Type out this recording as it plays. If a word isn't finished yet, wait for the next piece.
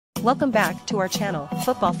Welcome back to our channel,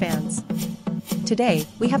 football fans. Today,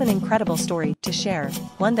 we have an incredible story to share,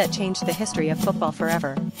 one that changed the history of football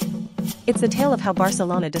forever. It's the tale of how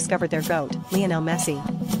Barcelona discovered their GOAT, Lionel Messi.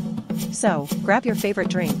 So, grab your favorite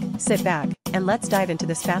drink, sit back, and let's dive into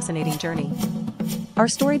this fascinating journey. Our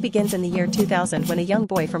story begins in the year 2000 when a young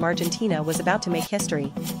boy from Argentina was about to make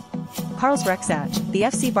history. Carles Rexach, the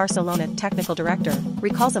FC Barcelona technical director,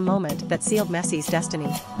 recalls a moment that sealed Messi's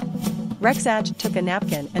destiny. Rexach took a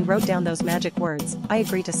napkin and wrote down those magic words, "I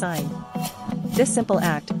agree to sign." This simple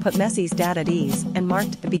act put Messi's dad at ease and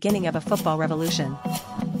marked the beginning of a football revolution.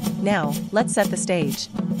 Now, let's set the stage.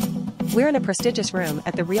 We're in a prestigious room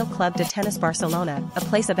at the Real Club de Tennis Barcelona, a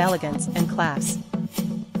place of elegance and class.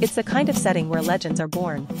 It's the kind of setting where legends are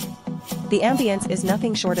born. The ambience is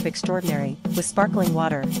nothing short of extraordinary, with sparkling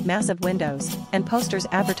water, massive windows, and posters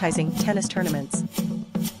advertising tennis tournaments.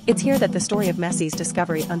 It's here that the story of Messi's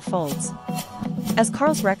discovery unfolds. As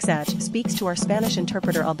Carles Rexach speaks to our Spanish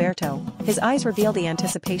interpreter Alberto, his eyes reveal the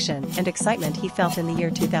anticipation and excitement he felt in the year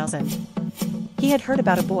 2000. He had heard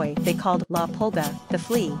about a boy they called La Pulga, the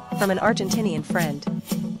flea, from an Argentinian friend.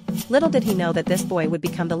 Little did he know that this boy would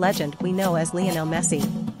become the legend we know as Lionel Messi.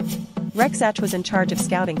 Rexach was in charge of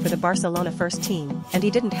scouting for the Barcelona first team, and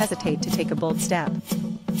he didn't hesitate to take a bold step.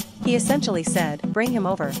 He essentially said, "Bring him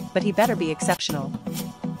over, but he better be exceptional."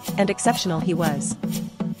 And exceptional he was.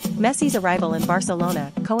 Messi's arrival in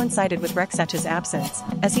Barcelona coincided with Rexach's absence,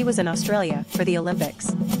 as he was in Australia for the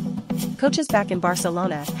Olympics. Coaches back in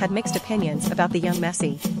Barcelona had mixed opinions about the young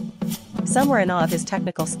Messi. Some were in awe of his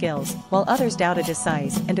technical skills, while others doubted his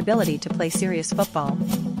size and ability to play serious football.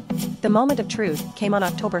 The moment of truth came on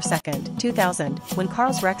October 2, 2000, when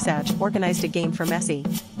Carles Rexach organized a game for Messi.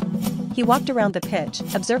 He walked around the pitch,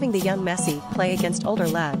 observing the young Messi play against older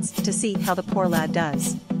lads to see how the poor lad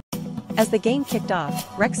does. As the game kicked off,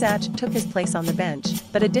 Rexach took his place on the bench,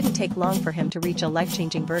 but it didn't take long for him to reach a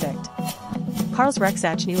life-changing verdict. Carles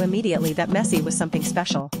Rexach knew immediately that Messi was something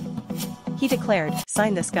special. He declared,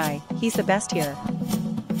 "Sign this guy, he's the best here."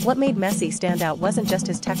 What made Messi stand out wasn't just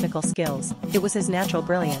his technical skills, it was his natural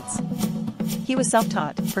brilliance. He was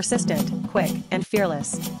self-taught, persistent, quick, and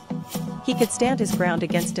fearless. He could stand his ground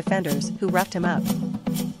against defenders who roughed him up.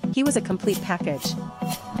 He was a complete package.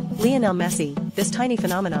 Lionel Messi, this tiny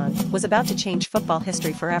phenomenon, was about to change football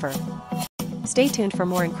history forever. Stay tuned for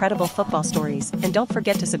more incredible football stories, and don't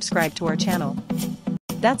forget to subscribe to our channel.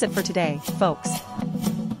 That's it for today, folks.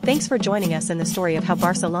 Thanks for joining us in the story of how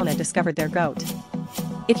Barcelona discovered their GOAT.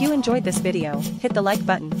 If you enjoyed this video, hit the like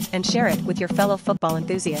button and share it with your fellow football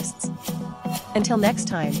enthusiasts. Until next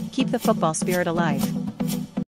time, keep the football spirit alive.